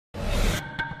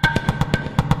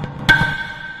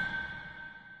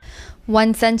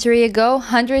1 century ago,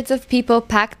 hundreds of people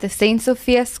packed the St.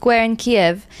 Sophia Square in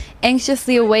Kiev,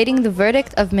 anxiously awaiting the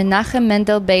verdict of Menahem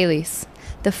Mendel Beilis.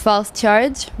 The false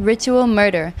charge, ritual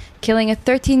murder, killing a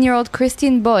 13-year-old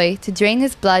Christian boy to drain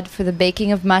his blood for the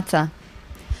baking of matzah.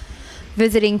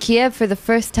 Visiting Kiev for the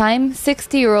first time,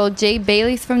 60-year-old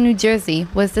Beilis from New Jersey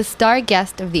was the star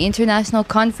guest of the International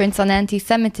Conference on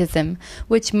Anti-Semitism,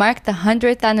 which marked the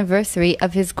 100th anniversary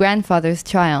of his grandfather's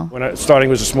trial. When starting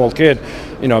was a small kid,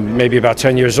 maybe about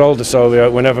 10 years old or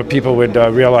so, whenever people would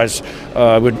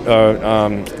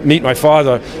meet my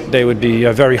father, they would be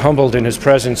very humbled in his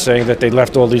presence, saying that they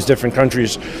left all these different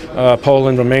countries,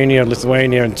 Poland, Romania,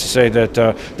 Lithuania, and to say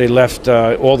that they left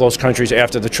all those countries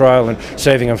after the trial and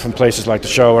saving them from places like the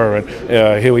Shoah, and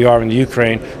here we are in the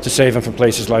Ukraine, to save them from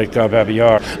places like Babi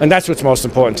Yar. And that's what's most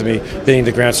important to me, being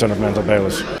the grandson of Mendel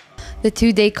Beilis. The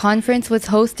two-day conference was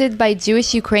hosted by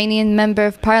Jewish-Ukrainian Member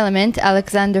of Parliament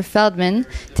Alexander Feldman,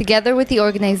 together with the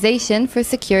Organization for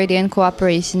Security and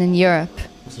Cooperation in Europe.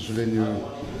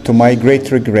 To my great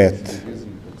regret,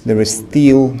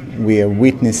 we are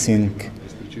witnessing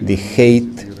the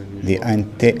hate, the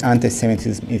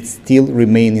anti-Semitism. It still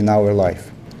remains in our life.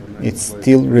 It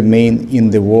still remains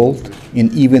in the world,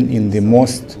 and even in the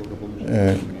most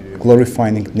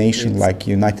glorifying nation like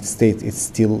United States, it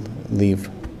still lives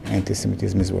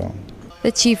anti-Semitism as well.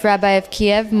 The chief rabbi of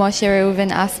Kiev, Moshe Reuven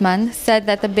Assman, said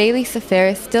that the Beilis affair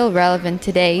is still relevant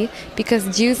today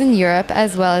because Jews in Europe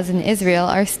as well as in Israel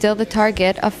are still the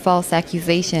target of false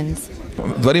accusations.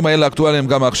 הדברים האלה אקטואליים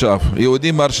גם עכשיו.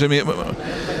 יהודים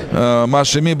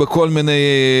מאשימים בכל מיני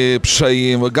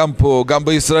פשעים, וגם פה, גם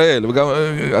בישראל,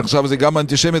 עכשיו זה גם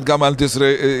אנטישמית, גם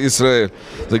אנטי-ישראל,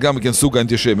 זה גם כן סוג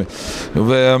אנטישמי.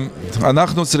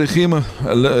 ואנחנו צריכים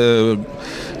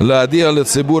להודיע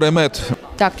לציבור אמת.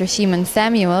 Dr. Shimon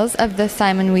Samuels of the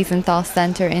Simon Wiesenthal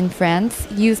Center in France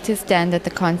used his stand at the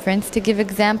conference to give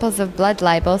examples of blood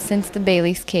libel since the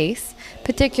Beilis case,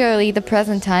 particularly the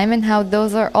present time, and how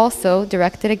those are also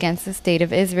directed against the State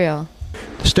of Israel.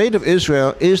 The State of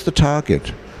Israel is the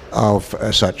target of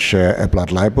such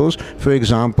blood libels. For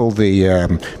example, the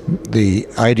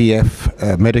IDF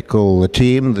medical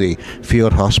team, the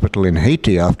field hospital in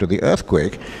Haiti after the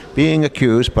earthquake, being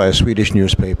accused by a Swedish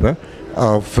newspaper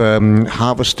of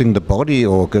harvesting the body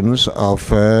organs of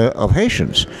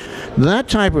Haitians. That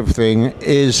type of thing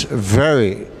is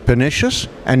very pernicious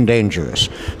and dangerous.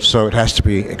 So it has to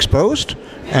be exposed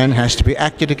and has to be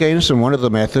acted against, and one of the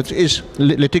methods is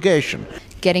litigation.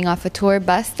 Getting off a tour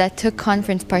bus that took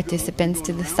conference participants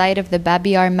to the site of the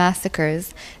Babi Yar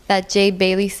massacres that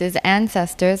Beilis'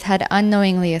 ancestors had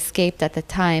unknowingly escaped at the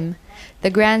time,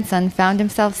 the grandson found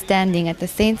himself standing at the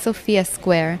St. Sophia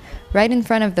Square, right in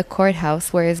front of the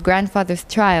courthouse where his grandfather's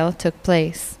trial took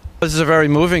place. This is a very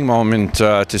moving moment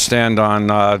to stand on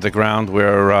the ground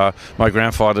where my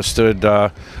grandfather stood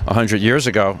 100 years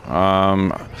ago,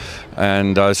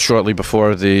 and shortly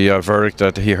before the verdict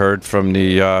that he heard from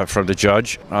the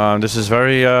judge. This is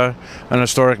very an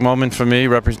historic moment for me.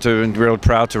 Real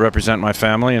proud to represent my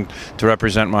family and to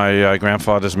represent my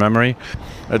grandfather's memory.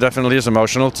 It definitely is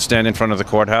emotional to stand in front of the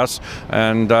courthouse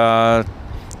and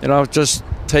just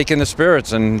take in the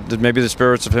spirits, and maybe the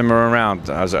spirits of him are around,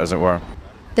 as it were.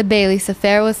 The Beilis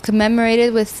affair was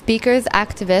commemorated with speakers,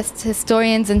 activists,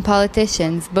 historians, and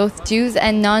politicians, both Jews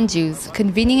and non-Jews,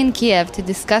 convening in Kiev to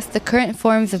discuss the current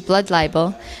forms of blood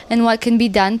libel and what can be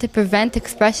done to prevent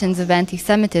expressions of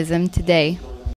anti-Semitism today.